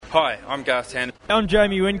Hi, I'm Garth Tander. I'm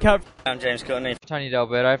Jamie Whincup. I'm James Courtney. Tony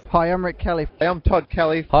D'Alberto. Hi, I'm Rick Kelly. Hey, I'm Todd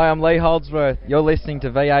Kelly. Hi, I'm Lee Holdsworth. You're listening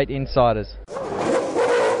to V8 Insiders.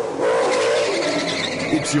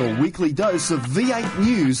 It's your weekly dose of V8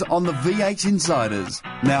 news on the V8 Insiders.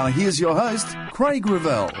 Now here's your host, Craig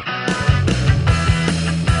Revell.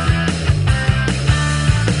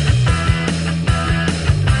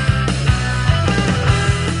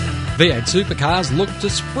 V8 Supercars look to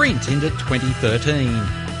sprint into 2013.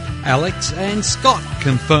 Alex and Scott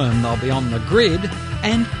confirm they'll be on the grid,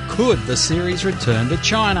 and could the series return to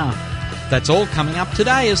China? That's all coming up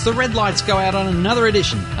today as the red lights go out on another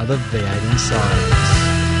edition of the V8 Insiders.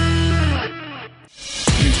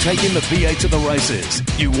 You've taken the V8 to the races.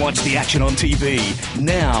 You watch the action on TV.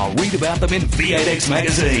 Now read about them in V8X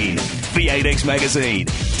Magazine. V8X Magazine,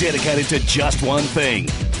 dedicated to just one thing,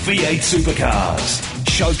 V8 Supercars.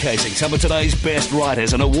 Showcasing some of today's best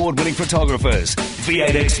writers and award-winning photographers,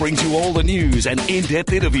 V8X brings you all the news and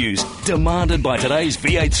in-depth interviews demanded by today's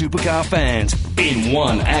V8 Supercar fans in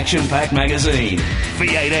one action-packed magazine.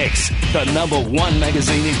 V8X, the #1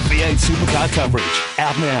 magazine in V8 Supercar coverage.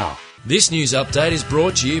 Out now. This news update is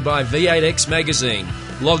brought to you by V8X Magazine.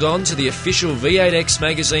 Log on to the official V8X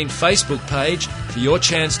Magazine Facebook page for your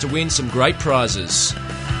chance to win some great prizes.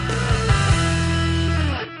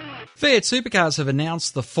 V8 Supercars have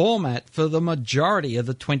announced the format for the majority of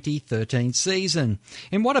the 2013 season,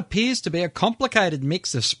 in what appears to be a complicated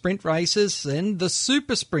mix of sprint races and the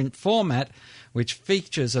Super Sprint format, which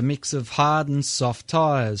features a mix of hard and soft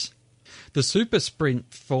tyres. The Super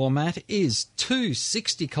Sprint format is two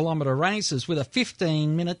 60-kilometre races with a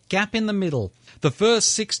 15-minute gap in the middle. The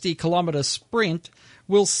first 60-kilometre sprint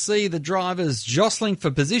will see the drivers jostling for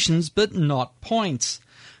positions but not points.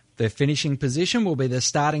 Their finishing position will be the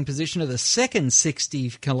starting position of the second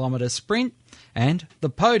 60-kilometre sprint, and the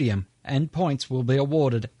podium and points will be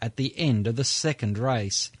awarded at the end of the second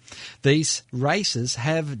race. These races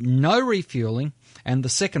have no refuelling, and the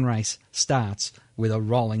second race starts with a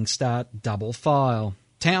rolling start double file.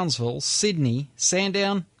 Townsville, Sydney,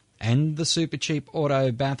 Sandown and the super cheap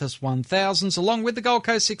Auto Bathurst 1000s, along with the Gold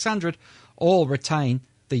Coast 600, all retain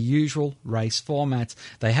the usual race formats.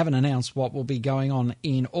 They haven't announced what will be going on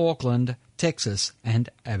in Auckland, Texas and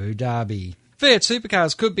Abu Dhabi. V8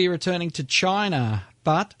 Supercars could be returning to China,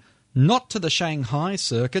 but not to the Shanghai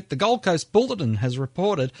circuit. The Gold Coast Bulletin has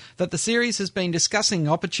reported that the series has been discussing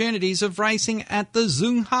opportunities of racing at the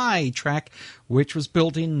Zhonghai track, which was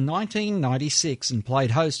built in 1996 and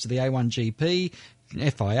played host to the A1GP,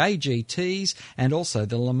 FIA GTs and also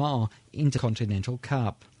the Le Mans Intercontinental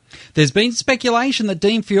Cup. There's been speculation that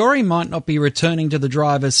Dean Fiore might not be returning to the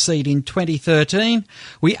driver's seat in 2013.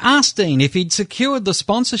 We asked Dean if he'd secured the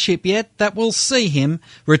sponsorship yet that will see him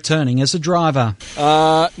returning as a driver.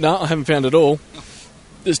 No, I haven't found it all.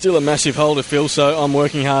 There's still a massive hole to fill, so I'm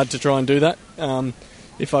working hard to try and do that.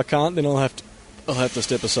 If I can't, then I'll have to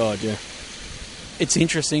step aside, yeah. It's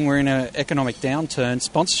interesting, we're in an economic downturn.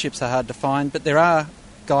 Sponsorships are hard to find, but there are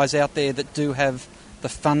guys out there that do have the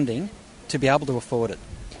funding to be able to afford it.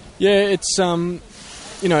 Yeah, it's,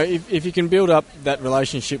 if you can build up that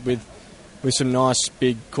relationship with some nice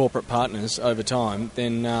big corporate partners over time,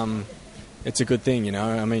 then it's a good thing,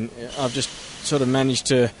 I mean, I've just sort of managed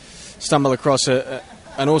to stumble across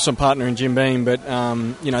an awesome partner in Jim Beam, but,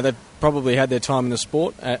 they've probably had their time in the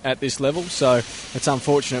sport at this level, so it's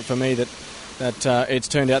unfortunate for me that it's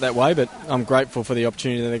turned out that way, but I'm grateful for the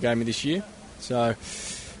opportunity that they gave me this year. So,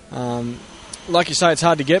 like you say, it's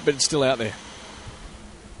hard to get, but it's still out there.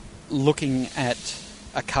 Looking at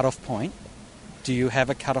a cut-off point, do you have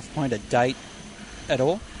a cut-off point, a date at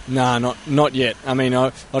all? No, not yet. I mean,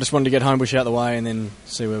 I just wanted to get Homebush out of the way and then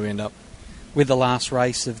see where we end up. With the last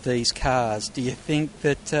race of these cars, do you think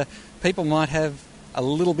that people might have a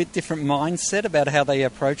little bit different mindset about how they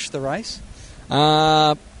approach the race?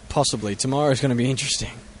 Possibly. Tomorrow's going to be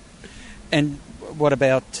interesting. And what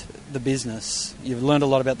about the business? You've learned a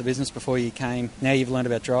lot about the business before you came. Now you've learned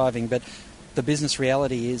about driving, but the business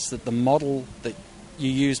reality is that the model that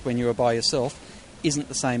you used when you were by yourself isn't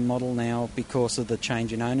the same model now because of the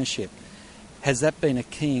change in ownership. Has that been a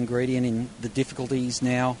key ingredient in the difficulties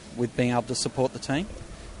now with being able to support the team?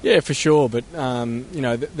 Yeah, for sure, but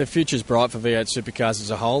the future's bright for V8 Supercars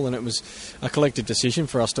as a whole, and it was a collective decision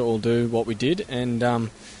for us to all do what we did, and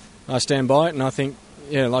I stand by it, and I think,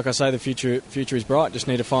 like I say, the future is bright. Just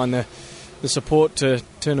need to find the support to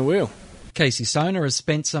turn the wheel. Casey Stoner has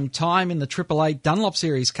spent some time in the Triple Eight Dunlop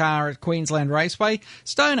Series car at Queensland Raceway.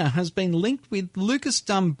 Stoner has been linked with Lucas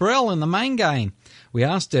Dumbrell in the main game. We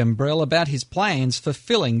asked Dembrell about his plans for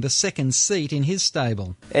filling the second seat in his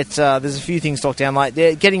stable. There's a few things locked down, like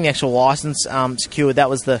getting the actual licence secured. That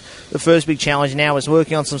was the first big challenge. Now is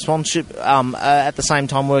working on some sponsorship, at the same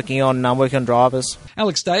time working on drivers.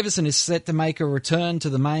 Alex Davison is set to make a return to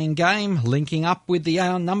the main game, linking up with the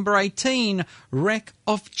number 18 wreck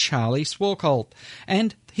of Charlie Swarcolt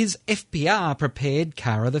and his FPR prepared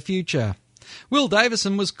car of the future. Will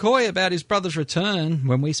Davison was coy about his brother's return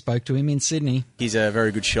when we spoke to him in Sydney. He's a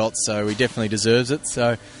very good shot, so he definitely deserves it.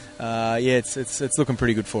 So, it's looking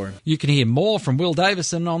pretty good for him. You can hear more from Will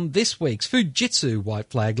Davison on this week's Fujitsu White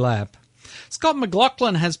Flag Lab. Scott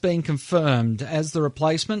McLaughlin has been confirmed as the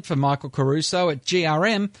replacement for Michael Caruso at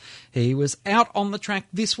GRM. He was out on the track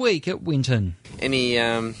this week at Winton. Any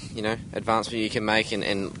advancement you can make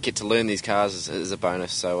and get to learn these cars is a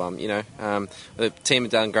bonus. So the team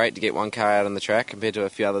have done great to get one car out on the track compared to a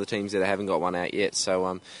few other teams that haven't got one out yet. So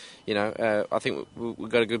I think we've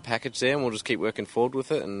got a good package there, and we'll just keep working forward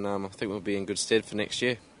with it. And I think we'll be in good stead for next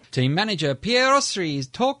year. Team manager Pierre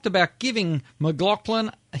Osri talked about giving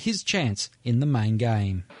McLaughlin his chance in the main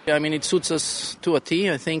game. I mean, it suits us to a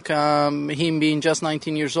T. I think him being just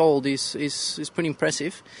 19 years old is pretty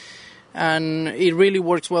impressive. And it really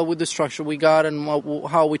works well with the structure we got and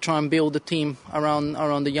how we try and build the team around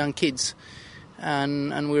the young kids.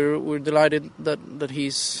 And we're delighted that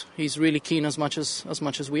he's really keen as much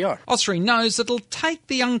as we are. Osri knows it'll take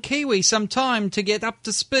the young Kiwi some time to get up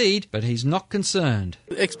to speed, but he's not concerned.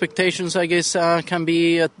 Expectations, I guess, can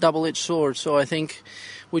be a double-edged sword. So I think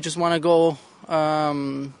we just want to go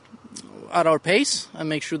at our pace and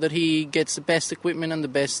make sure that he gets the best equipment and the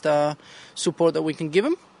best support that we can give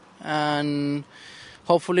him, and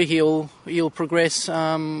hopefully he'll progress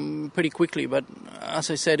pretty quickly. But as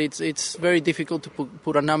I said, it's very difficult to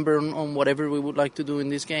put a number on whatever we would like to do in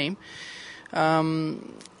this game.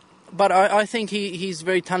 But I think he's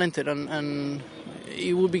very talented, and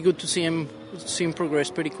it would be good to see him progress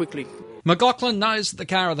pretty quickly. McLaughlin knows that the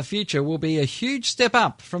car of the future will be a huge step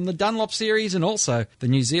up from the Dunlop Series and also the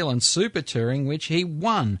New Zealand Super Touring, which he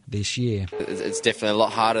won this year. It's definitely a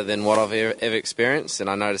lot harder than what I've ever experienced, and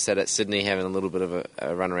I noticed that at Sydney, having a little bit of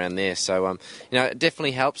a run around there. So, it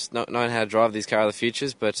definitely helps knowing how to drive these car of the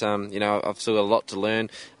futures, but, I've still got a lot to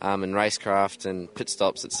learn in racecraft and pit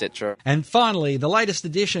stops, etc. And finally, the latest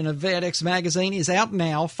edition of V8X Magazine is out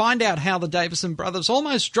now. Find out how the Davison brothers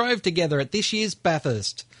almost drove together at this year's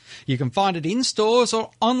Bathurst. You can find it in stores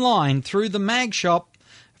or online through the mag shop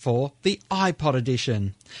for the iPod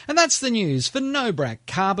edition. And that's the news for Nobrac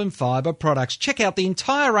carbon fibre products. Check out the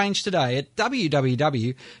entire range today at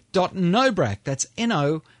www.nobrac, that's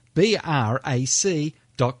nobrac.com.au.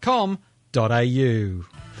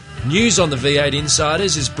 News on the V8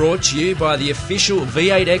 Insiders is brought to you by the official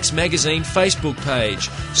V8X Magazine Facebook page.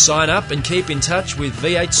 Sign up and keep in touch with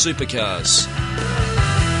V8 Supercars.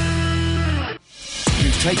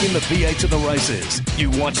 You've taken the V8 to the races. You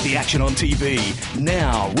watch the action on TV.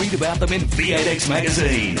 Now read about them in V8X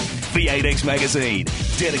Magazine. V8X Magazine,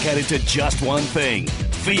 dedicated to just one thing,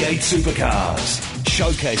 V8 Supercars.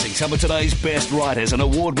 Showcasing some of today's best writers and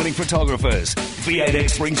award-winning photographers,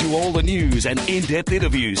 V8X brings you all the news and in-depth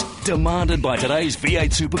interviews demanded by today's V8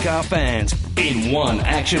 Supercar fans in one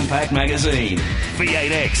action-packed magazine.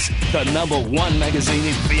 V8X, the #1 magazine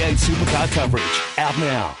in V8 Supercar coverage. Out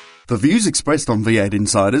now. The views expressed on V8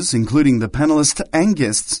 Insiders, including the panellists and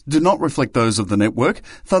guests, do not reflect those of the network,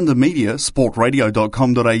 Thunder Media,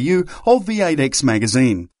 sportradio.com.au or V8X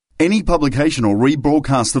Magazine. Any publication or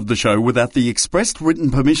rebroadcast of the show without the expressed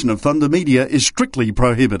written permission of Thunder Media is strictly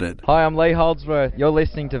prohibited. Hi, I'm Lee Holdsworth. You're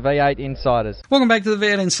listening to V8 Insiders. Welcome back to the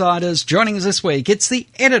V8 Insiders. Joining us this week, it's the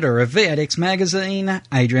editor of V8X Magazine,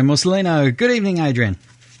 Adrian Mussolino. Good evening, Adrian.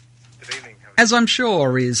 As I'm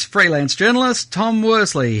sure is freelance journalist Tom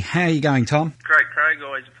Worsley. How are you going, Tom? Great, Craig.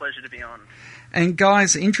 Always a pleasure to be on. And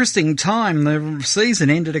guys, interesting time. The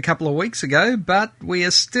season ended a couple of weeks ago, but we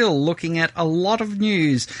are still looking at a lot of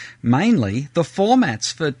news, mainly the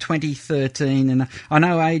formats for 2013. And I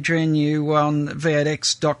know, Adrian, you on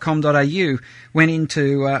v8x.com.au went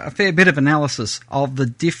into a fair bit of analysis of the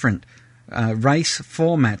different race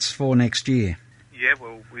formats for next year. Yeah,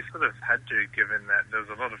 well, we sort of had to, given that there was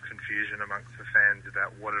a lot of confusion amongst the fans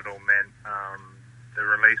about what it all meant. The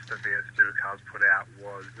release that V8 Supercars put out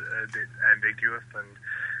was a bit ambiguous, and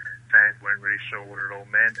fans weren't really sure what it all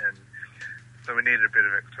meant, and so we needed a bit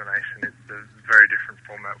of explanation. It's a very different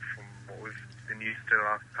format from what we've been used to the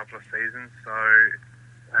last couple of seasons, so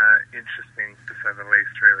interesting to say the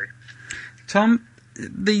least, really. Tom,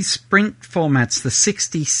 these sprint formats, the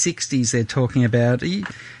 60-60s they're talking about, are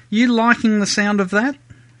you liking the sound of that?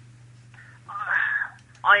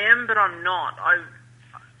 I am, but I'm not.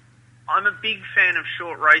 I'm a big fan of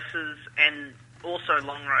short races and also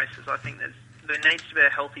long races. I think there needs to be a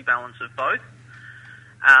healthy balance of both.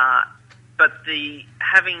 But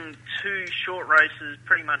having two short races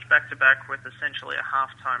pretty much back-to-back with essentially a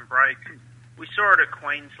half-time break, we saw it at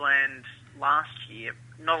Queensland last year.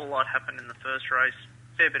 Not a lot happened in the first race,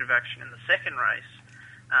 fair bit of action in the second race.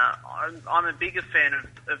 I'm a bigger fan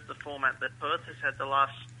of the format that Perth has had the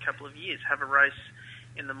last couple of years. Have a race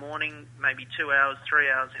in the morning, maybe 2 hours, 3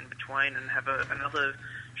 hours in between, and have another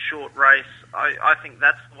short race. I think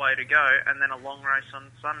that's the way to go, and then a long race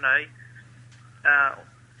on Sunday,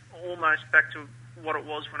 almost back to what it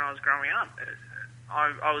was when I was growing up.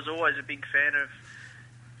 I was always a big fan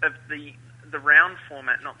of the round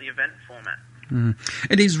format, not the event format.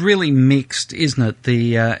 It is really mixed, isn't it,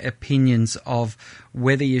 the opinions of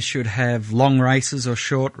whether you should have long races or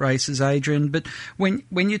short races, Adrian. But when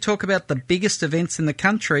you talk about the biggest events in the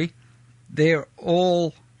country, they're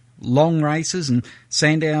all long races, and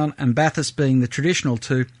Sandown and Bathurst being the traditional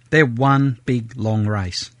two, they're one big long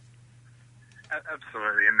race.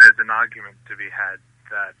 Absolutely, and there's an argument to be had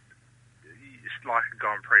that, like a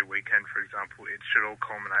Grand Prix weekend, for example, it should all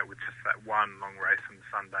culminate with just that one long race on the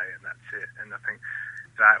Sunday, and that's it. And I think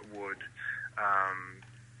that would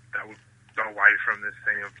go away from this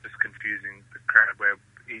thing of just confusing the crowd, where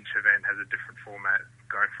each event has a different format,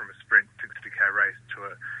 going from a sprint 60k race to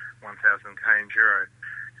a 1000k enduro.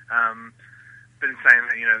 But in saying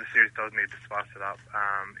that, the series does need to spice it up.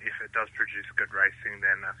 If it does produce good racing,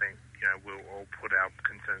 then I think, we'll all put our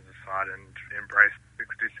concerns aside and embrace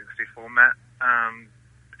 60-60 format.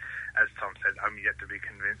 As Tom said, I'm yet to be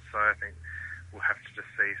convinced, so I think we'll have to just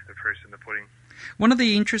see the proof's in the pudding. One of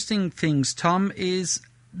the interesting things, Tom, is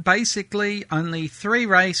basically only 3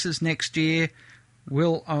 races next year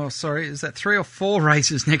is that 3 or 4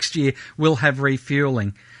 races next year will have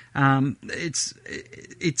refuelling.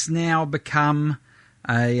 It's now become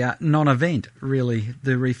a non-event, really,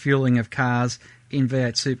 the refuelling of cars in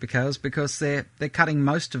V8 supercars, because they're cutting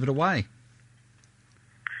most of it away.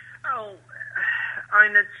 Oh, I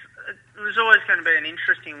mean, it was always going to be an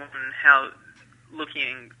interesting one, how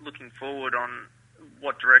looking forward on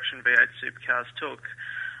what direction V8 supercars took.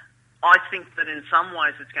 I think that in some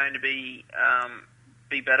ways it's going to be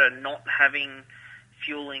better not having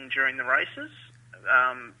fueling during the races.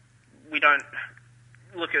 We don't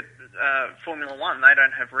look at Formula One; they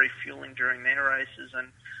don't have refueling during their races, and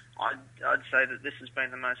I'd say that this has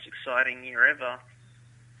been the most exciting year ever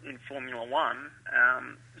in Formula One.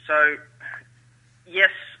 So,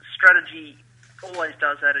 yes, strategy always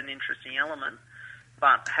does add an interesting element,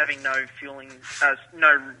 but having no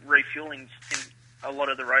refueling in a lot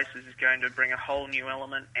of the races is going to bring a whole new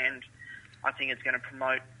element, and I think it's going to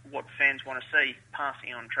promote what fans want to see,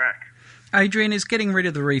 passing on track. Adrian, is getting rid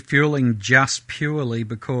of the refuelling just purely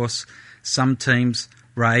because some teams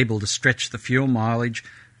were able to stretch the fuel mileage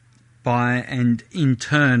and in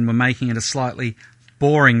turn were making it a slightly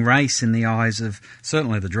boring race in the eyes of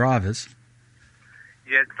certainly the drivers?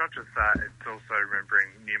 Yeah, it's not just that, it's also remembering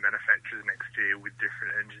new manufacturers next year with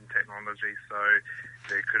different engine technology, so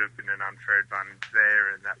there could have been an unfair advantage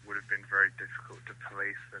there, and that would have been very difficult to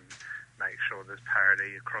police and make sure there's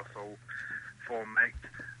parity across all 4 mates.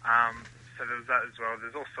 So there's that as well.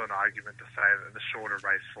 There's also an argument to say that the shorter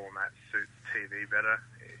race format suits TV better.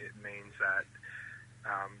 It means that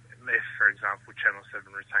if, for example, Channel 7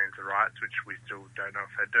 retains the rights, which we still don't know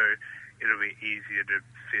if they do, it'll be easier to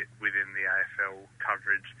fit within the AFL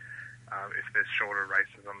coverage if there's shorter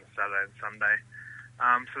races on the Saturday and Sunday.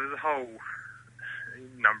 So there's a whole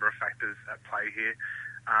number of factors at play here.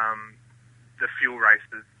 The fuel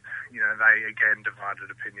races, they again divided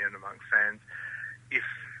opinion amongst fans. If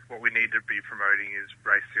what we need to be promoting is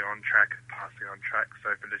racing on track and passing on track,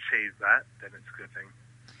 so if it achieves that, then it's a good thing.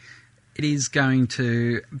 It is going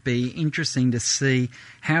to be interesting to see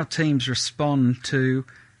how teams respond to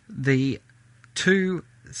the 2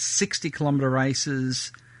 60-kilometre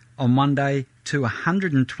races on one day to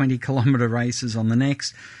 120-kilometre races on the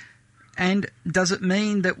next. And does it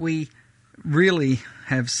mean that we really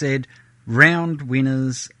have said round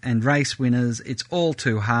winners and race winners, it's all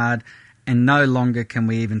too hard, and no longer can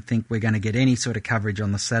we even think we're going to get any sort of coverage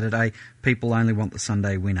on the Saturday? People only want the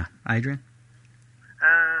Sunday winner. Adrian?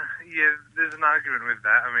 Yeah, there's an argument with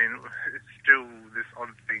that. I mean, it's still this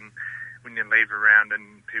odd thing when you leave a round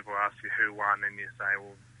and people ask you who won, and you say,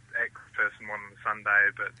 well, X person won on the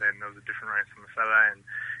Sunday, but then there was a different race on the Saturday, and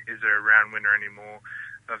is there a round winner anymore?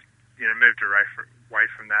 I've moved away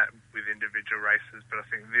from that with individual races, but I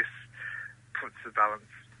think this puts the balance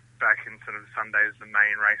back in sort of Sunday as the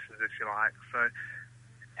main races, if you like. So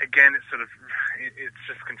again, it's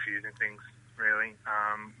just confusing things, really.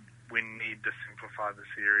 we need to simplify the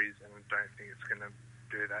series, and I don't think it's going to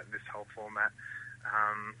do that in this whole format.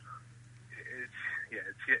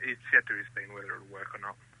 It's yet to be seen whether it'll work or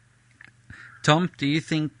not. Tom, do you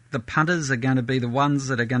think the punters are going to be the ones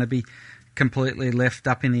that are going to be completely left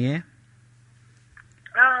up in the air?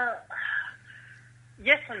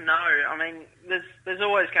 Yes and no. I mean, there's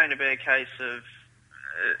always going to be a case of,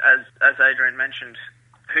 as Adrian mentioned,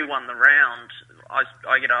 who won the round.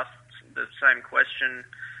 I get asked the same question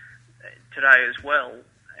today as well,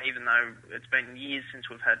 even though it's been years since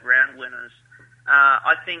we've had round winners.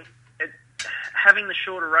 I think having the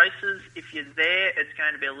shorter races, if you're there, it's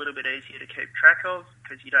going to be a little bit easier to keep track of,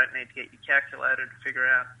 because you don't need to get your calculator to figure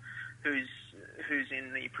out who's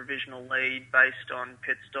in the provisional lead based on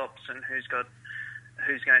pit stops and who's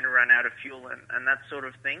going to run out of fuel and that sort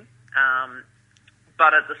of thing.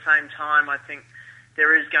 But at the same time, I think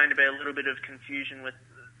there is going to be a little bit of confusion with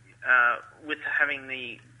having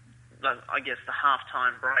the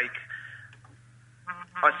half-time break.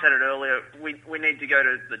 I said it earlier, we need to go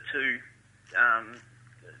to the two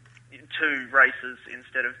races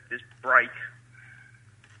instead of this break.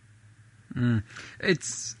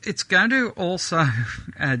 It's going to also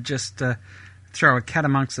just throw a cat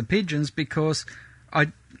amongst the pigeons, because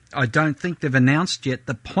I don't think they've announced yet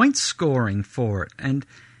the point scoring for it. And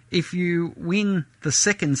if you win the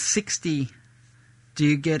second 60, do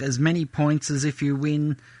you get as many points as if you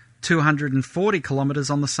win 240 kilometres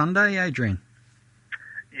on the Sunday, Adrian?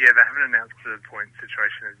 Yeah, they haven't announced the point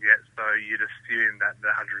situation as yet, so you'd assume that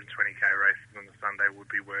the 120k races on the Sunday would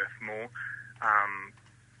be worth more.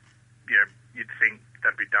 You'd think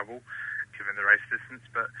that'd be double, given the race distance,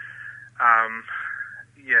 but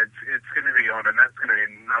it's going to be odd, and that's going to be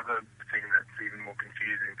another thing that's even more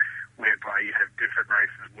confusing, whereby you have different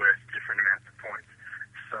races worth different amounts of points.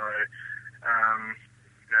 So,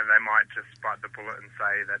 they might just bite the bullet and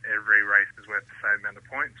say that every race is worth the same amount of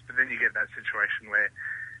points, but then you get that situation where,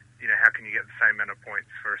 how can you get the same amount of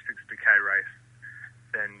points for a 60k race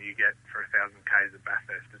than you get for 1,000k's at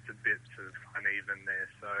Bathurst? It's a bit sort of uneven there.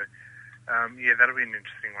 So, that'll be an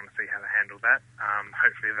interesting one to see how they handle that.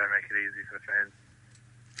 Hopefully they make it easy for the fans.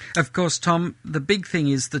 Of course, Tom, the big thing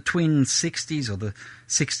is the twin 60s or the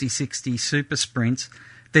 60-60 super sprints.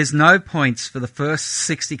 There's no points for the first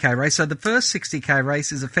 60k race, so the first 60k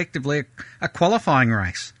race is effectively a qualifying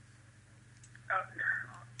race.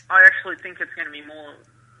 I actually think it's going to be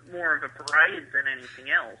more of a parade than anything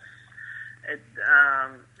else.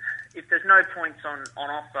 If there's no points on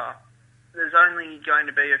offer, there's only going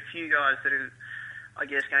to be a few guys that are, I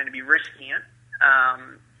guess, going to be risking it.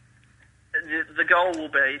 The goal will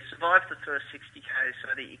be survive the first 60k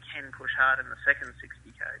so that you can push hard in the second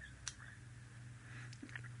 60k's.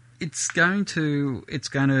 It's going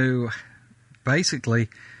to basically.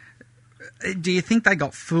 Do you think they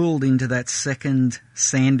got fooled into that second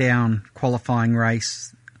Sandown qualifying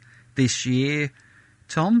race this year,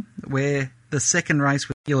 Tom, where the second race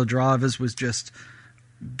with regular drivers was just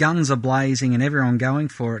guns a-blazing and everyone going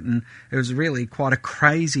for it, and it was really quite a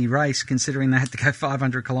crazy race considering they had to go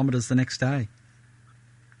 500 kilometres the next day?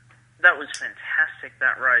 That was fantastic,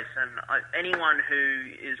 that race, and anyone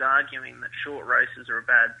who is arguing that short races are a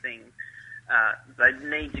bad thing, they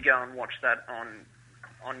need to go and watch that on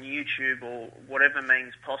YouTube or whatever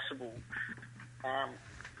means possible.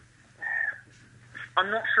 I'm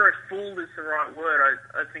not sure if fooled is the right word.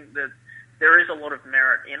 I think that there is a lot of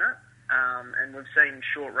merit in it, and we've seen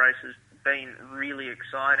short races being really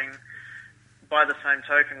exciting. By the same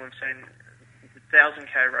token, we've seen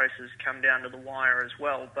 1,000k races come down to the wire as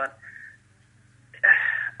well, but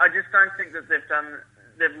I just don't think that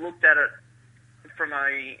they've looked at it from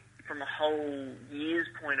a whole year's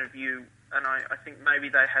point of view, and I think maybe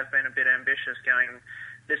they have been a bit ambitious, going,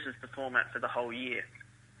 this is the format for the whole year.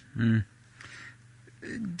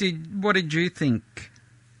 What did you think,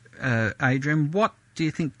 Adrian? What do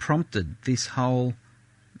you think prompted this whole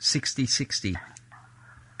 60-60?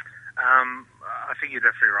 I think you're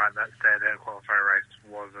definitely right. That standout qualifier race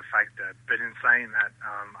was a factor. But in saying that,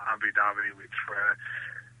 Abu Dhabi, which were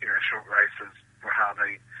short races, were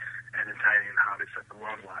hardly entertaining and hardly set the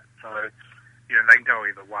world light. So they can go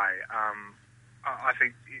either way. I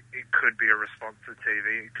think it could be a response to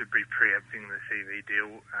TV. It could be preempting the TV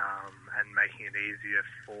deal and making it easier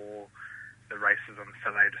for the races on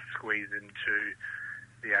Saturday to squeeze into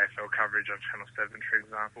the AFL coverage on Channel 7, for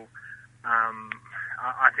example.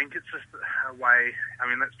 I think it's just a way. I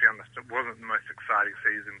mean, let's be honest, it wasn't the most exciting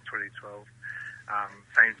season in 2012.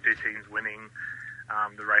 Same two teams winning.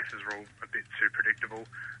 The races were all a bit too predictable.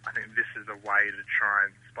 I think this is a way to try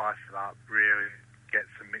and spice it up, really get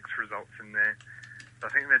some mixed results in there. So I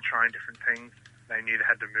think they're trying different things. they knew they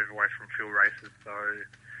had to move away from fuel races, so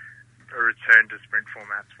a return to sprint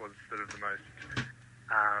formats was sort of the most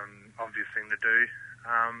obvious thing to do.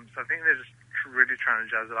 So I think they're just really trying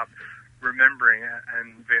to jazz it up, remembering,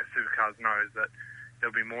 and V8 Supercars knows that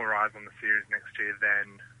there'll be more rides on the series next year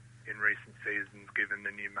than in recent seasons, given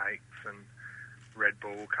the new makes and Red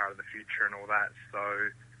Bull car of the future and all that.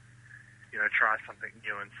 So, try something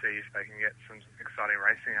new and see if they can get some exciting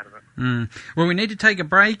racing out of it. Well, we need to take a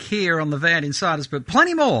break here on the V8 Insiders, but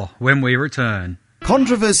plenty more when we return.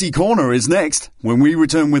 Controversy Corner is next, when we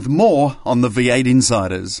return with more on the V8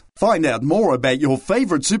 Insiders. Find out more about your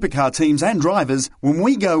favourite supercar teams and drivers when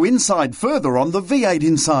we go inside further on the V8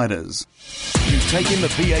 Insiders. You take in the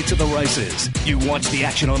V8 to the races. You watch the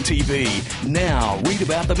action on TV. Now read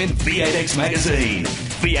about them in V8X Magazine.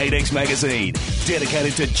 V8X Magazine,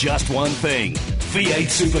 dedicated to just one thing, V8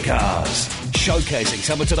 Supercars. Showcasing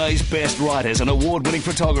some of today's best writers and award-winning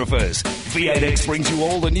photographers, V8X brings you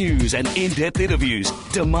all the news and in-depth interviews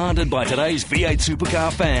demanded by today's V8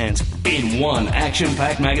 Supercar fans in one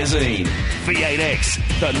action-packed magazine. V8X,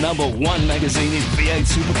 the #1 magazine in V8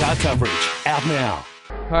 Supercar coverage. Out now.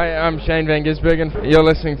 Hi, I'm Shane Van Gisbergen. You're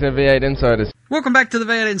listening to V8 Insiders. Welcome back to the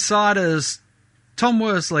V8 Insiders. Tom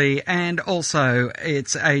Worsley, and also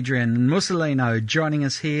it's Adrian Mussolino joining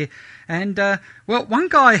us here. And, one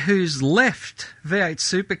guy who's left V8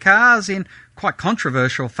 Supercars in quite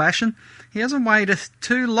controversial fashion, he hasn't waited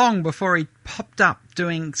too long before he popped up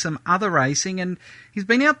doing some other racing, and he's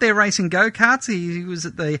been out there racing go-karts. He was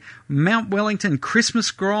at the Mount Wellington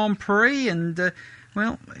Christmas Grand Prix, and,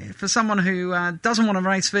 for someone who doesn't want to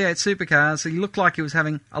race V8 Supercars, he looked like he was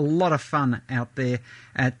having a lot of fun out there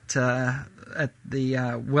at the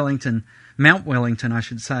Mount Wellington, I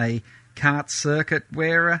should say, kart circuit,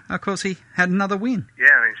 where, of course, he had another win.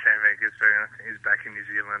 Yeah, Shane Van Gisbergen, I think he's back in New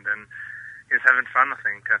Zealand, and he's having fun, I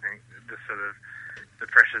think. I think the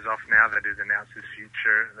pressure's off now that he's announced his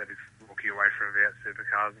future, that he's walking away from V8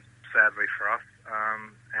 Supercars, sadly for us.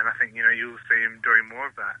 And I think, you'll see him doing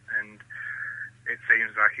more of that, and it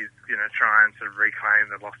seems like he's, trying to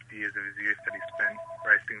reclaim the lost years of his youth that he spent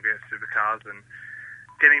racing V8 Supercars and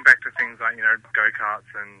getting back to things like, go-karts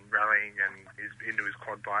and rallying, and he's into his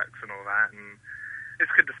quad bikes and all that. And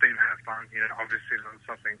it's good to see him have fun. Obviously there was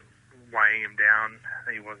something weighing him down.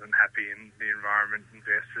 He wasn't happy in the environment in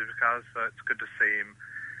V8 Supercars, so it's good to see him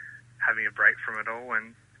having a break from it all,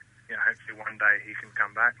 and hopefully one day he can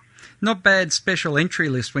come back. Not bad special entry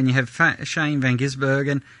list when you have Shane Van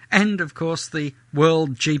Gisbergen and, of course, the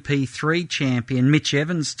World GP3 champion Mitch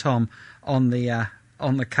Evans, Tom, on the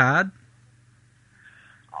card.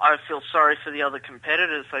 I feel sorry for the other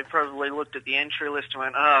competitors. They probably looked at the entry list and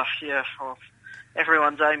went,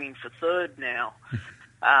 everyone's aiming for third now.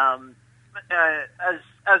 As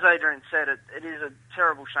Adrian said, it is a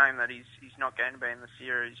terrible shame that he's not going to be in the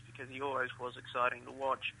series, because he always was exciting to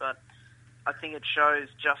watch. But I think it shows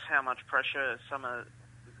just how much pressure some of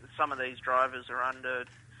these drivers are under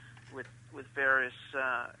with various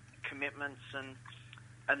commitments and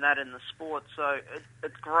that in the sport. So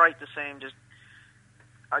it's great to see him just,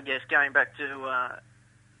 I guess, going back to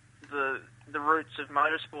the roots of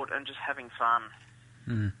motorsport and just having fun.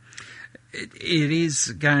 It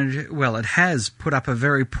is going to, it has put up a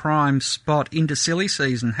very prime spot into silly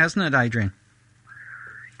season, hasn't it, Adrian?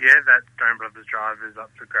 Yeah, that Stone Brothers drive is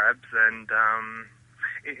up for grabs, and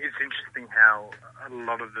it's interesting how a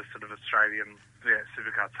lot of the sort of Australian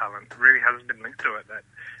supercar talent really hasn't been linked to it. That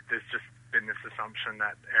there's just been this assumption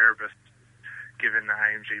that Erebus, given the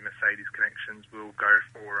AMG Mercedes connections, will go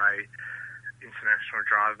for a international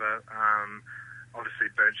driver.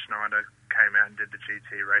 Obviously, Bert Schneider came out and did the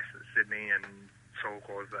GT race at Sydney, and talk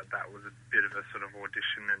was that was a bit of a sort of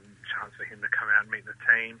audition and chance for him to come out and meet the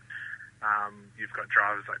team. You've got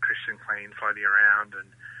drivers like Christian Klein floating around,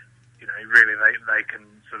 and really they can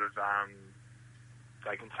sort of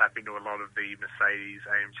they can tap into a lot of the Mercedes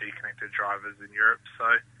AMG connected drivers in Europe.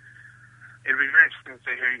 So it'll be very interesting to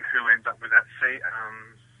see who ends up with that seat.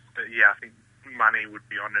 But yeah, I think money would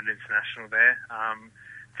be on an international there.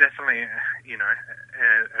 Definitely, a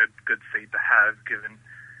good seat to have, given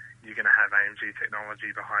you're going to have AMG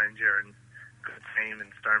technology behind you and good team and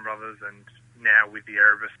Stone Brothers, and now with the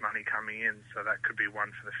Erebus money coming in, so that could be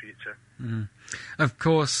one for the future. Of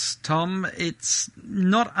course, Tom, it's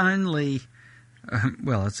not only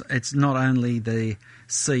it's not only the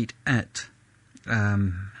seat at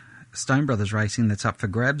Stone Brothers Racing that's up for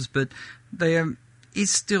grabs, but there is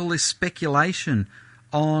still this speculation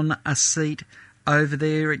on a seat over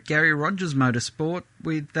there at Gary Rogers Motorsport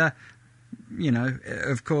with,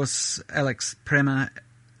 of course, Alex Premer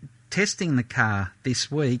testing the car this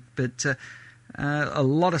week, but a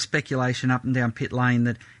lot of speculation up and down pit lane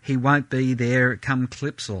that he won't be there come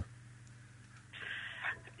Clipsal.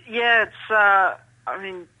 Yeah,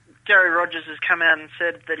 Gary Rogers has come out and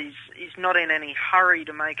said that he's not in any hurry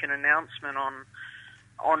to make an announcement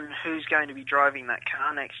on who's going to be driving that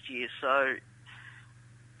car next year. So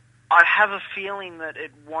I have a feeling that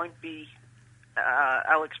it won't be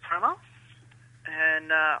Alex Premer,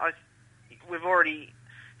 and we've already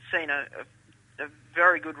seen a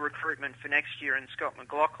very good recruitment for next year in Scott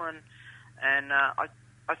McLaughlin, and I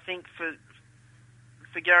think for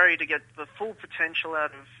Gary to get the full potential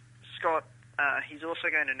out of Scott, he's also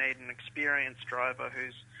going to need an experienced driver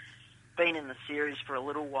who's been in the series for a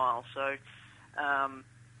little while. So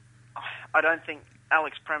I don't think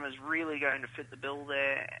Alex Premer's really going to fit the bill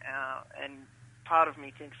there, and part of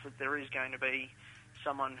me thinks that there is going to be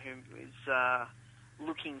someone who is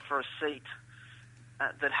looking for a seat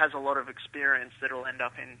that has a lot of experience that will end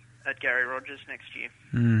up at Gary Rogers next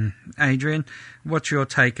year. Adrian, what's your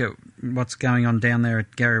take at what's going on down there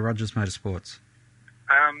at Gary Rogers Motorsports?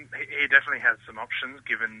 He definitely has some options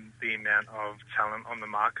given the amount of talent on the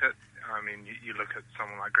market. I mean, you look at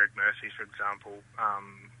someone like Greg Murphy, for example.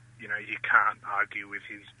 You can't argue with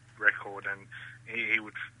his record, and he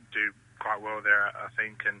would do quite well there, I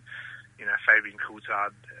think. And Fabian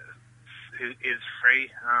Coulthard is free.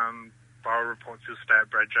 Borrow reports he'll stay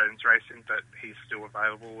at Brad Jones Racing, but he's still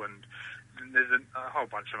available, and there's a whole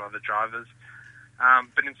bunch of other drivers.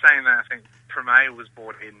 But in saying that, I think Premer was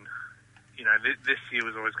brought in. This year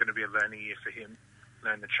was always going to be a learning year for him.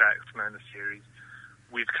 Learn the tracks, learn the series.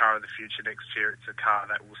 With Car of the Future next year, it's a car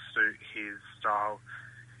that will suit his style.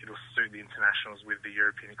 It'll suit the internationals with the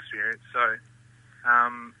European experience. So,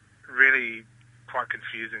 really quite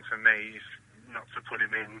confusing for me not to put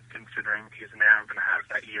him in, considering he's now going to have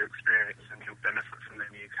that year experience and he'll benefit from the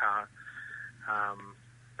new car.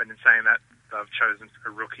 But in saying that, they've chosen a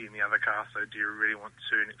rookie in the other car, so do you really want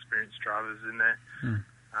two inexperienced drivers in there?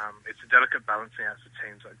 It's a delicate balancing act for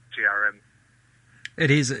teams like GRM. It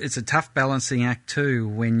is. It's a tough balancing act too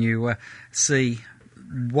when you see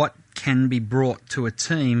what can be brought to a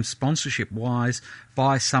team sponsorship-wise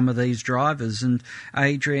by some of these drivers. And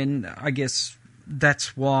Adrian, I guess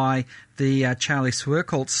that's why the Charlie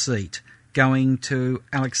Swerkoltz seat going to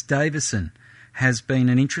Alex Davison has been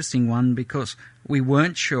an interesting one, because we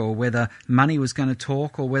weren't sure whether money was going to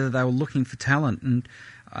talk or whether they were looking for talent.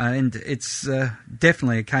 And it's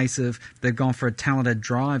definitely a case of they've gone for a talented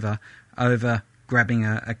driver over grabbing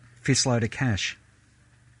a fistload of cash.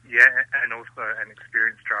 Yeah, and also an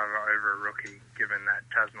experienced driver over a rookie, given that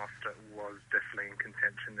Taz Mostert was definitely in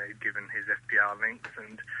contention there, given his FPR links,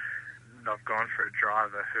 and they've gone for a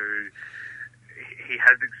driver who he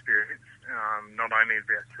has experience, not only in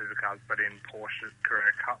V8 Supercars, but in Porsche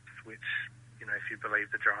Carrera Cups, which, if you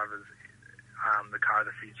believe the drivers, the Car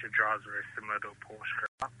of the Future drives very similar to a Porsche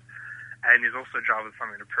Cup. And he's also driving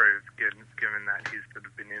something to prove, given that he's sort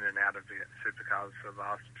of been in and out of V8 Supercars for the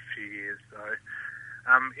last few years. So,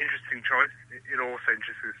 interesting choice. It also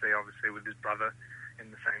interesting to see, obviously, with his brother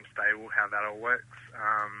in the same stable, how that all works.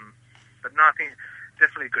 But no, I think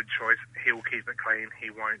definitely a good choice. He will keep it clean.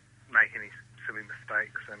 He won't make any silly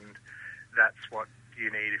mistakes, and that's what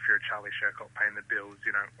you need if you're a Charlie Shercock paying the bills.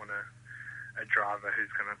 You don't want a driver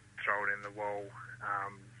who's going to throw it in the wall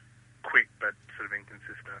quick but sort of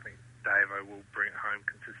inconsistent. I think Davo will bring it home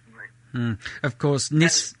consistently. Of course,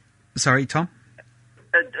 Sorry, Tom?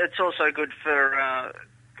 It's also good for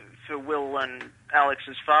Will and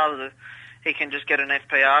Alex's father. He can just get an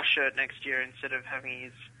FPR shirt next year instead of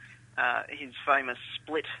having his famous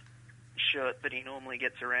split shirt that he normally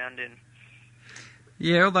gets around in.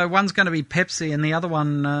 Yeah, although one's going to be Pepsi and the other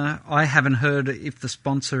one, I haven't heard if the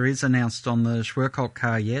sponsor is announced on the Schwerkolt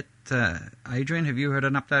car yet. Adrian, have you heard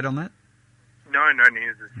an update on that? No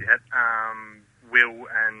news as yet. Will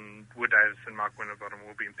and Wood Davis and Mark Winterbottom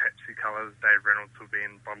will be in Pepsi colours. Dave Reynolds will be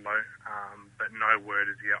in Bodlow, but no word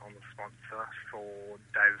is yet on the sponsor for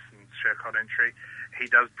Davison's Shercock entry. He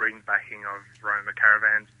does bring backing of Roma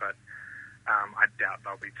Caravans, but I doubt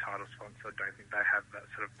they'll be title sponsor. I don't think they have that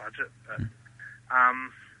sort of budget. But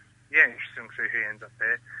interesting to see who ends up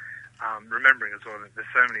there. Remembering as well that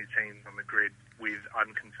there's so many teams on the grid with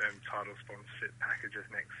unconfirmed title sponsorship packages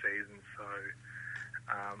next season, so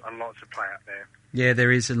a lot to play out there. Yeah,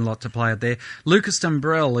 there is a lot to play out there. Lucas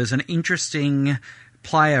Dumbrell is an interesting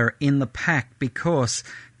player in the pack because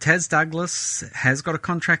Taz Douglas has got a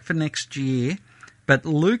contract for next year, but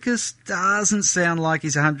Lucas doesn't sound like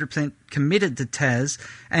he's 100% committed to Taz,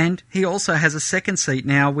 and he also has a second seat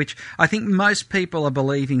now, which I think most people are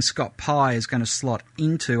believing Scott Pye is going to slot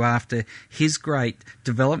into after his great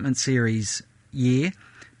development series year.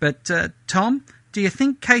 But, Tom, do you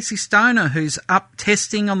think Casey Stoner, who's up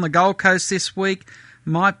testing on the Gold Coast this week,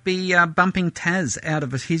 might be bumping Taz out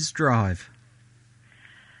of his drive?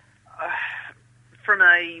 From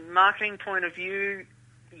a marketing point of view,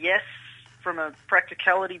 yes. From a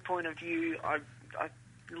practicality point of view, I'm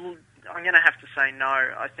going to have to say no.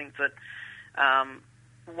 I think that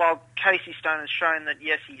while Casey Stoner has shown that,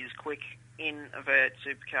 yes, he is quick in a V8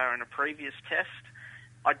 supercar in a previous test,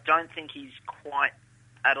 I don't think he's quite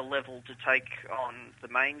at a level to take on the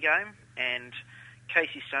main game. And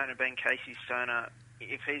Casey Stoner being Casey Stoner,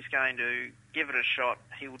 if he's going to give it a shot,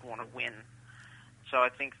 he would want to win. So I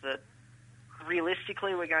think that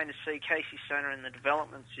realistically we're going to see Casey Stoner in the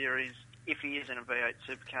development series if he is in a V8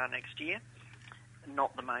 supercar next year,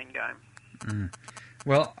 not the main game.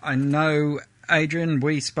 Well, I know, Adrian,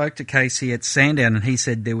 we spoke to Casey at Sandown and he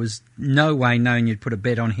said there was no way known you'd put a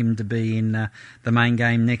bet on him to be in the main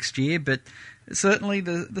game next year, but certainly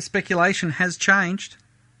the speculation has changed.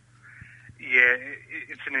 Yeah,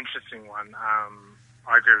 it's an interesting one.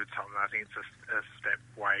 I agree with Tom. I think it's a step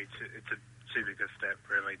way it's a too big a step,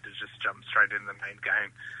 really, to just jump straight in the main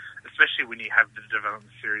game, especially when you have the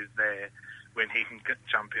development series there, when he can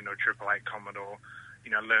jump into a 888 Commodore,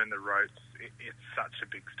 learn the ropes. It's such a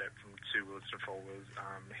big step from 2 wheels to 4 wheels.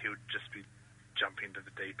 He'll just be jumping into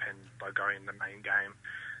the deep end by going in the main game.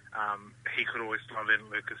 He could always slot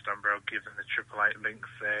in Lucas Dumbrell, given the 888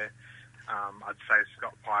 links there. I'd say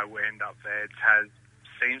Scott Pye will end up there. Taz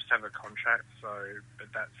seems to have a contract,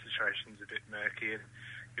 but that situation's a bit murky.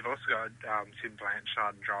 You've also got Tim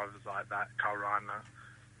Blanchard and drivers like that, Carl Reiner,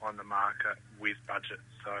 on the market with budget.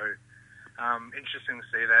 So interesting to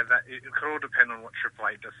see there. That it could all depend on what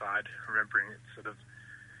 888 decide. Remembering it's sort of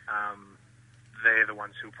they're the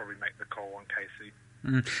ones who'll probably make the call on Casey.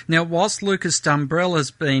 Now, whilst Lucas Dumbrell has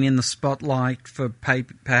been in the spotlight for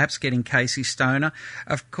perhaps getting Casey Stoner,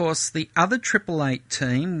 of course, the other 888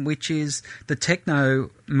 team, which is the Techno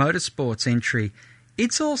Motorsports entry,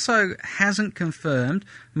 it's also hasn't confirmed.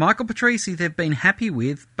 Michael Patrese they've been happy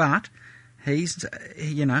with, but he's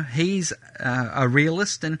a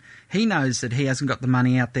realist and he knows that he hasn't got the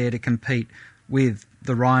money out there to compete with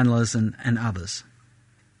the Reinlers and others.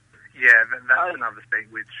 Yeah, that's another thing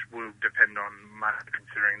which will depend on money,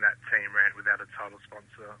 considering that team ran without a title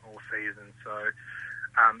sponsor all season. So,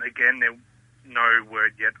 again, there's no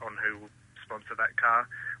word yet on who will sponsor that car.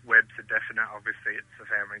 Webb's a definite, obviously it's a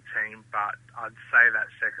family team, but I'd say that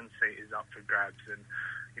second seat is up for grabs, and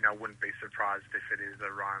I wouldn't be surprised if it is a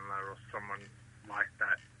Reinler or someone like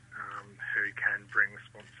that who can bring a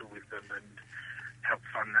sponsor with them and help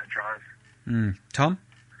fund that drive. Tom?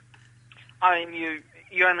 I mean,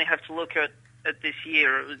 you only have to look at this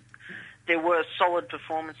year. There were solid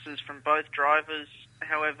performances from both drivers.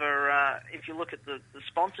 However, if you look at the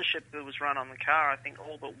sponsorship that was run on the car, I think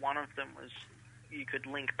all but one of them was you could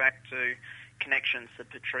link back to connections that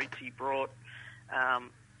Patrese brought.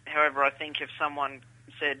 However, I think if someone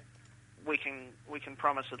said we can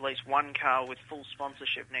promise at least one car with full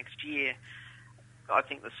sponsorship next year, I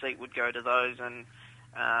think the seat would go to those. And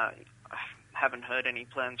haven't heard any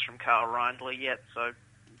plans from Carl Reindler yet, so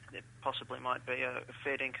it possibly might be a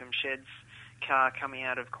Fair Dinkum Sheds car coming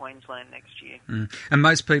out of Queensland next year. And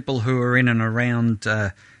most people who are in and around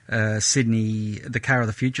Sydney, the Car of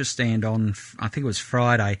the Future stand on, I think it was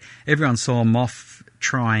Friday, everyone saw Moff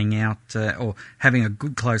trying out or having a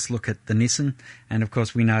good close look at the Nissan, and of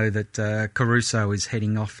course we know that Caruso is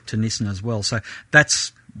heading off to Nissan as well, so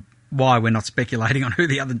that's why we're not speculating on who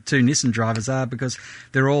the other 2 Nissan drivers are, because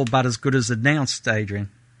they're all but as good as announced, Adrian.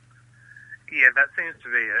 Yeah, that seems to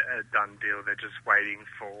be a done deal. They're just waiting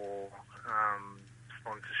for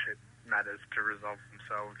sponsorship matters to resolve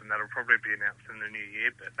themselves, and that'll probably be announced in the new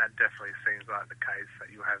year, but that definitely seems like the case, that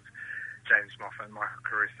you have James Moffat and Michael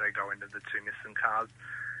Caruso go into the 2 Nissan cars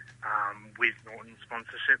with Norton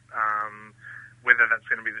sponsorship. Whether that's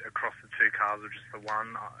going to be across the 2 cars or just the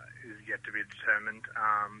one is yet to be determined,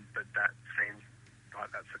 but that seems like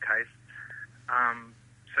that's the case.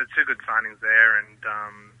 So 2 good signings there, and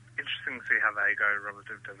interesting to see how they go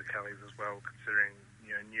relative to the Kellys as well, considering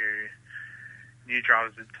new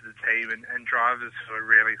drivers into the team and drivers who are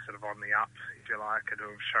really sort of on the up, if you like, and who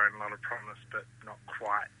have shown a lot of promise but not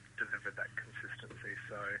quite delivered that consistency.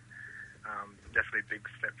 So definitely a big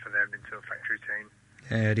step for them into a factory team.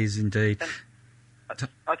 Yeah, it is indeed.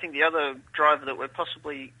 I think the other driver that we're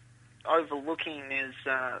possibly overlooking is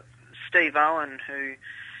Steve Owen, who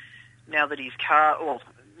now that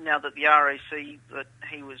the REC that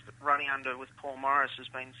he was running under with Paul Morris has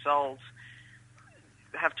been sold,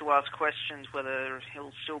 have to ask questions whether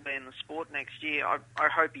he'll still be in the sport next year. I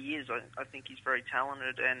hope he is. I think he's very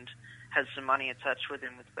talented and has some money attached with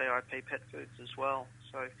him with BIP Pet Foods as well.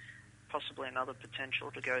 So possibly another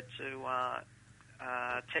potential to go to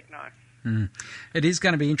Techno. It is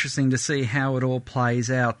going to be interesting to see how it all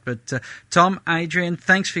plays out. But Tom, Adrian,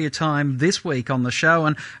 thanks for your time this week on the show.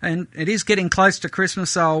 And it is getting close to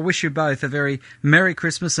Christmas, so I'll wish you both a very Merry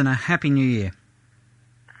Christmas and a Happy New Year.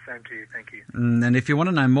 Same to you, thank you. And if you want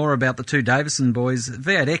to know more about the two Davison boys,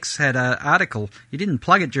 V8X had an article. You didn't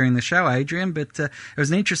plug it during the show, Adrian, but it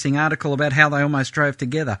was an interesting article about how they almost drove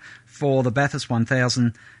together for the Bathurst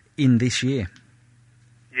 1000 in this year.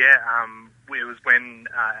 Yeah, it was when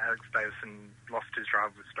Alex Davison lost his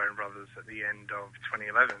drive with Stone Brothers at the end of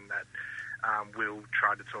 2011 that Will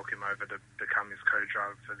tried to talk him over to become his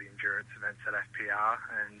co-driver for the endurance events at FPR.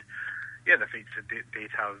 And yeah, the feature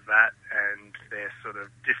details that and their sort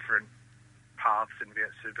of different paths in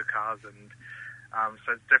V8 supercars. And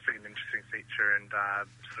so it's definitely an interesting feature and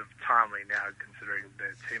sort of timely now considering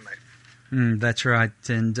their teammates. That's right.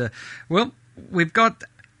 And, well, we've got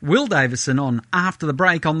Will Davison on after the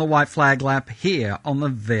break on the White Flag Lap here on the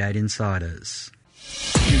V8 Insiders.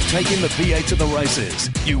 You've taken the V8 to the races.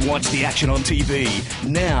 You watch the action on TV.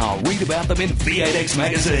 Now read about them in V8X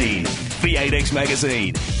Magazine. V8X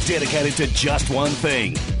Magazine, dedicated to just one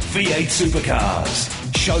thing, V8 supercars.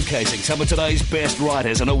 Showcasing some of today's best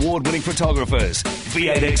writers and award-winning photographers,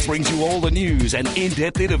 V8X brings you all the news and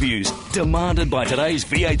in-depth interviews demanded by today's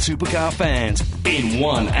V8 supercar fans in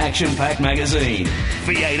one action-packed magazine.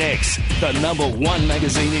 V8X, the #1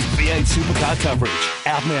 magazine in V8 supercar coverage.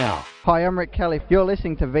 Out now. Hi, I'm Rick Kelly. You're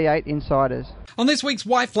listening to V8 Insiders. On this week's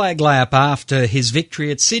White Flag Lap, after his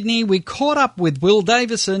victory at Sydney, we caught up with Will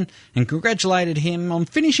Davison and congratulated him on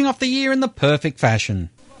finishing off the year in the perfect fashion.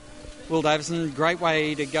 Will Davison, great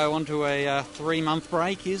way to go on to a 3-month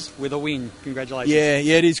break is with a win. Congratulations. Yeah,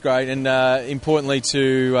 it is great, and importantly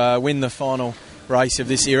to win the final race of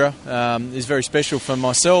this era is very special for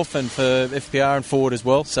myself and for FPR and Ford as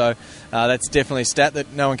well. So that's definitely a stat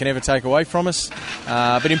that no one can ever take away from us.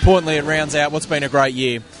 But importantly, it rounds out what's been a great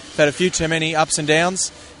year. We've had a few too many ups and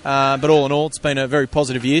downs, but all in all, it's been a very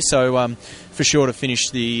positive year. So for sure to finish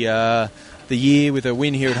the year with a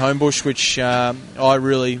win here at Homebush, which I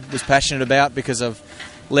really was passionate about because I've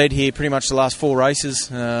led here pretty much the last 4 races,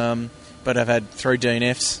 but I've had 3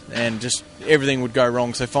 DNFs and just everything would go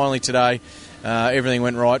wrong. So finally today, everything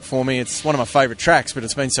went right for me. It's one of my favourite tracks, but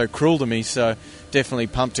it's been so cruel to me, so definitely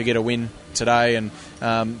pumped to get a win today and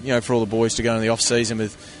for all the boys to go into the off-season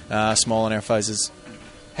with a smile on our faces.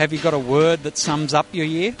 Have you got a word that sums up your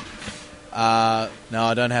year? No,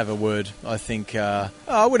 I don't have a word. I think I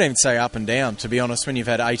wouldn't even say up and down, to be honest. When you've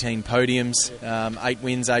had 18 podiums, 8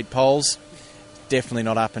 wins, 8 poles, definitely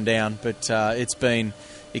not up and down, but it's been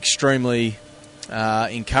extremely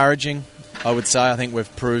encouraging, I would say. I think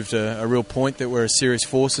we've proved a real point that we're a serious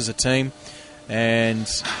force as a team, and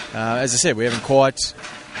as I said, we didn't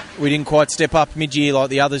quite step up mid-year like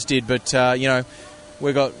the others did, but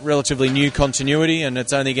we've got relatively new continuity and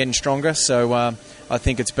it's only getting stronger, so I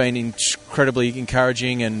think it's been incredibly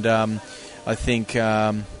encouraging, and I think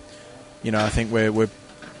we're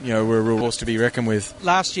a real force to be reckoned with.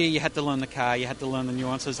 Last year you had to learn the car, you had to learn the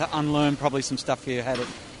nuances, unlearn probably some stuff you had at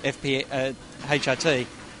HRT.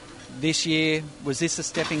 This year, was this a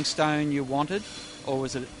stepping stone you wanted, or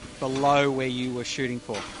was it below where you were shooting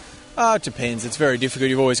for? It depends. It's very difficult.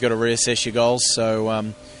 You've always got to reassess your goals. So, at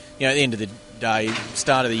the end of the day,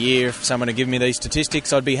 start of the year, if someone had given me these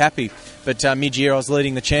statistics, I'd be happy. But mid-year, I was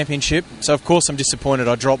leading the championship. So, of course, I'm disappointed.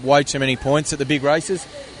 I dropped way too many points at the big races.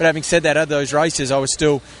 But having said that, at those races, I was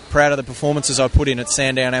still proud of the performances I put in at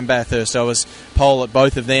Sandown and Bathurst. I was pole at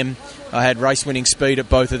both of them. I had race-winning speed at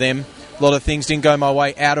both of them. A lot of things didn't go my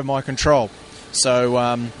way, out of my control. So,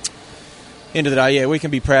 end of the day, we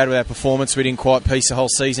can be proud of our performance. We didn't quite piece the whole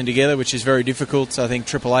season together, which is very difficult. I think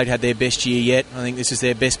Triple Eight had their best year yet. I think this is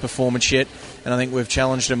their best performance yet, and I think we've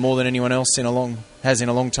challenged them more than anyone else in a long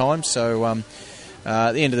time. So,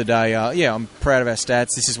 at the end of the day, I'm proud of our stats.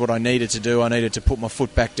 This is what I needed to do. I needed to put my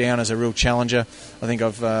foot back down as a real challenger. I think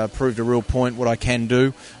I've proved a real point what I can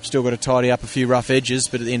do. Still got to tidy up a few rough edges,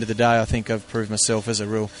 but at the end of the day, I think I've proved myself as a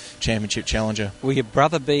real championship challenger. Will your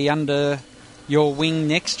brother be under your wing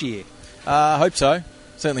next year? I hope so.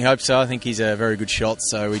 Certainly hope so. I think he's a very good shot,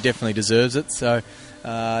 so he definitely deserves it. So,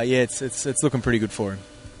 it's looking pretty good for him.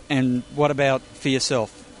 And what about for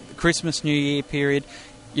yourself? Christmas, New Year period,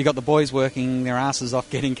 you got the boys working their asses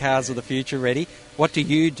off getting cars of the future ready. What do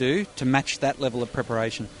you do to match that level of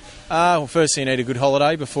preparation? Well, firstly, you need a good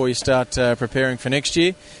holiday before you start preparing for next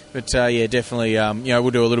year. But, yeah, definitely,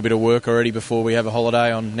 we'll do a little bit of work already before we have a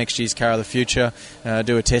holiday on next year's Car of the Future,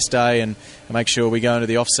 do a test day and make sure we go into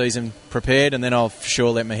the off-season prepared, and then I'll for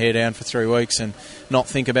sure let my hair down for 3 weeks and not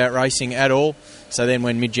think about racing at all. So then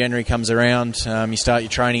when mid-January comes around, you start your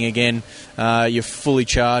training again, you're fully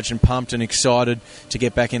charged and pumped and excited to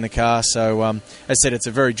get back in the car. So, as I said, it's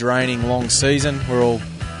a very draining, long season. We're all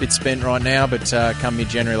a bit spent right now, but come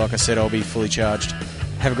mid-January, like I said, I'll be fully charged.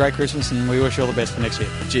 Have a great Christmas, and we wish you all the best for next year.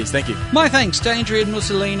 Cheers, thank you. My thanks to Adrian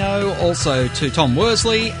Mussolino, also to Tom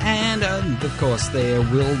Worsley, and of course there,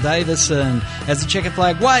 Will Davison. As the checkered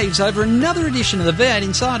flag waves over another edition of the V8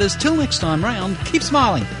 Insiders, till next time round, keep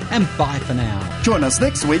smiling, and bye for now. Join us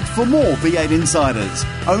next week for more V8 Insiders,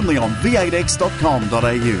 only on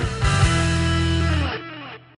v8x.com.au.